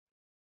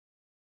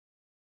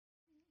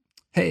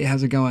Hey,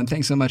 how's it going?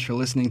 Thanks so much for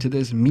listening to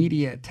this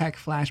Media Tech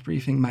Flash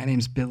Briefing. My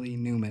name's Billy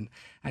Newman.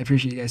 I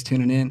appreciate you guys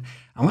tuning in.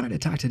 I wanted to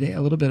talk today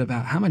a little bit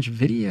about how much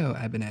video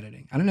I've been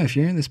editing. I don't know if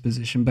you're in this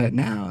position, but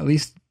now, at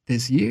least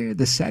this year,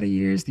 this set of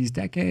years, these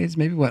decades,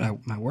 maybe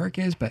my work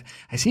is, but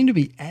I seem to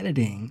be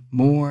editing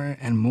more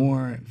and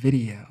more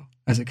video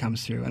as it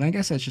comes through. And I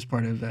guess that's just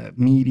part of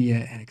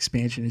media and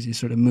expansion as you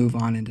sort of move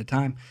on into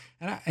time.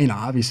 And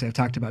obviously I've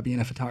talked about being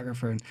a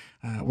photographer and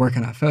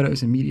working on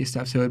photos and media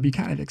stuff. So it'd be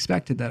kind of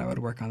expected that I would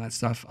work on that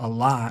stuff a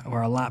lot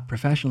or a lot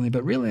professionally.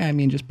 But really, I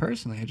mean, just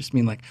personally, I just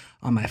mean like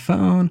on my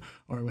phone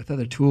or with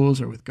other tools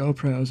or with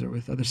GoPros or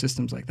with other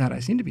systems like that.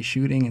 I seem to be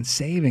shooting and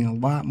saving a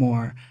lot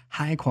more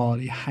high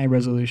quality, high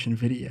resolution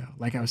video.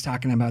 Like I was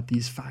talking about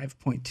these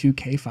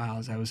 5.2K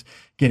files I was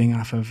getting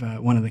off of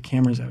one of the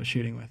cameras I was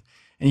shooting with.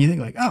 And you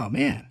think like, oh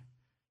man,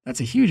 that's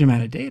a huge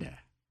amount of data.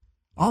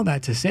 All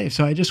that to save.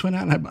 So I just went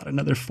out and I bought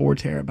another 4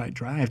 terabyte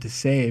drive to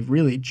save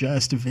really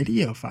just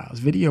video files,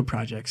 video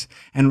projects.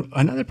 And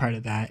another part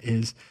of that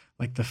is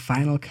like the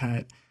Final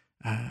Cut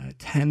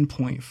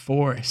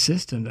 10.4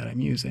 system that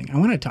I'm using. I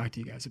want to talk to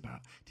you guys about,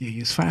 do you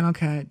use Final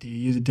Cut? Do you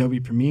use Adobe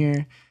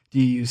Premiere? Do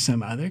you use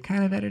some other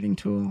kind of editing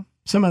tool?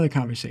 Some other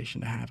conversation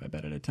to have, I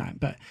bet, at a time.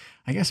 But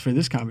I guess for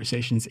this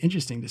conversation, it's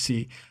interesting to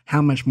see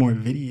how much more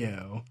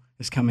video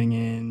is coming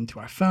into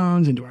our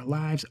phones, into our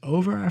lives,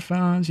 over our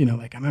phones.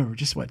 Like I remember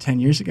just 10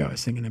 years ago, I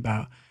was thinking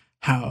about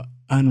how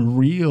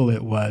unreal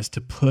it was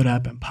to put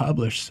up and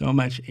publish so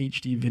much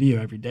HD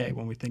video every day.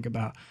 When we think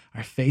about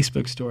our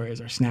Facebook stories,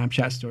 our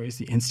Snapchat stories,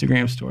 the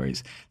Instagram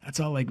stories,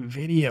 that's all like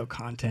video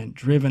content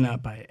driven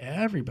up by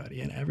everybody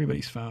and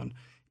everybody's phone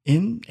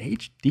in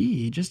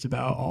HD just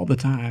about all the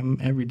time,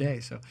 every day.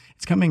 So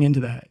it's coming into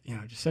that,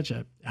 just such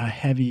a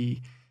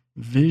heavy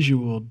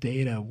visual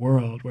data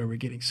world where we're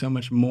getting so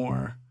much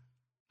more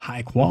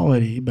high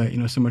quality, but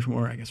so much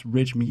more, I guess,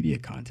 rich media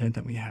content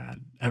than we had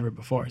ever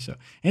before. So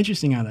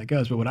interesting how that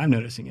goes. But what I'm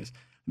noticing is,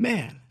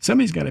 man,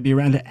 somebody's got to be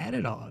around to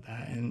edit all of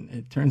that. And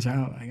it turns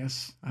out, I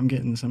guess I'm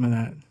getting some of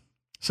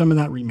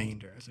that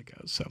remainder as it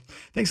goes. So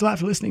thanks a lot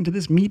for listening to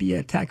this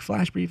Media Tech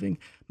Flash Briefing.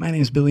 My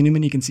name is Billy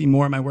Newman. You can see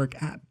more of my work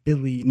at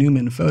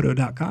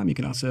billynewmanphoto.com. You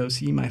can also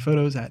see my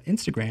photos at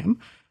Instagram.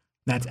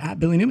 That's at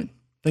Billy Newman.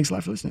 Thanks a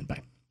lot for listening.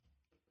 Bye.